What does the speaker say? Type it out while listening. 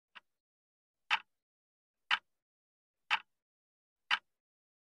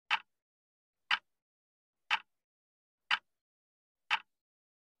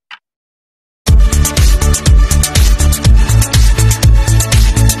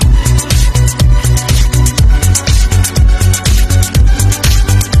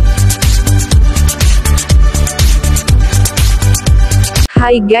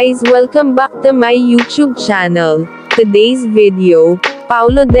Hi guys, welcome back to my YouTube channel. Today's video,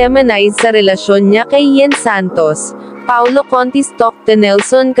 Paolo demonized sa relasyon niya kay Yeng Santos. Paolo Contis talked to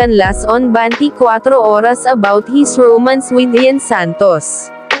Nelson Canlas on 24 Oras about his romance with Yeng Santos.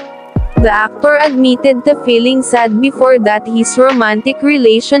 The actor admitted to feeling sad before that his romantic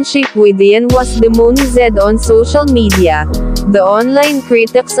relationship with Yeng was demonized on social media. The online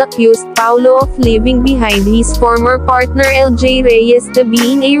critics accused Paolo of leaving behind his former partner LJ Reyes to be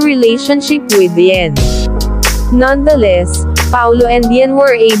in a relationship with Yeng. Nonetheless, Paolo and Yeng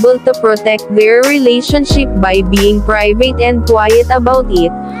were able to protect their relationship by being private and quiet about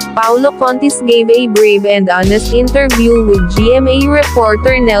it. Paolo Contis gave a brave and honest interview with GMA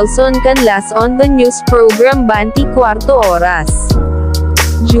reporter Nelson Canlas on the news program 24 Oras.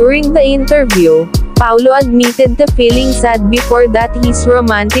 During the interview, Paolo admitted to feeling sad before that his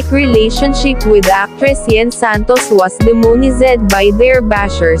romantic relationship with actress Yeng Santos was demonized by their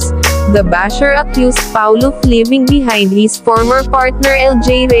bashers. The basher accused Paolo of leaving behind his former partner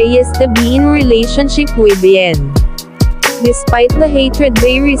LJ Reyes to be in relationship with Yeng. Despite the hatred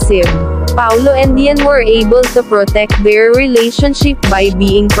they received, Paolo and Yeng were able to protect their relationship by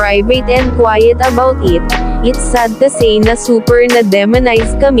being private and quiet about it. It's sad to say na super na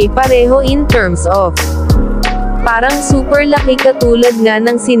demonize kami pareho in terms of. Parang super laki katulad nga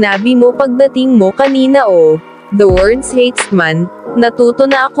ng sinabi mo pagdating mo kanina the words hates man, natuto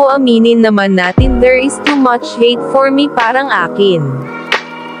na ako aminin naman natin there is too much hate for me parang akin.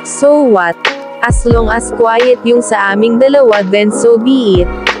 So what? As long as quiet yung sa aming dalawa then so be it.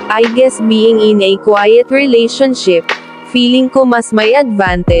 I guess being in a quiet relationship, feeling ko mas may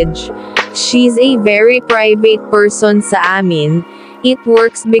advantage. She's a very private person sa amin. It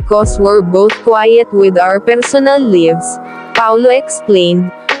works because we're both quiet with our personal lives, Paolo explained.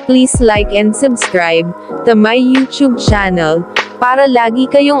 Please like and subscribe to my YouTube channel para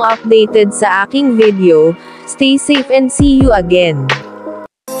lagi kayong updated sa aking video. Stay safe and see you again.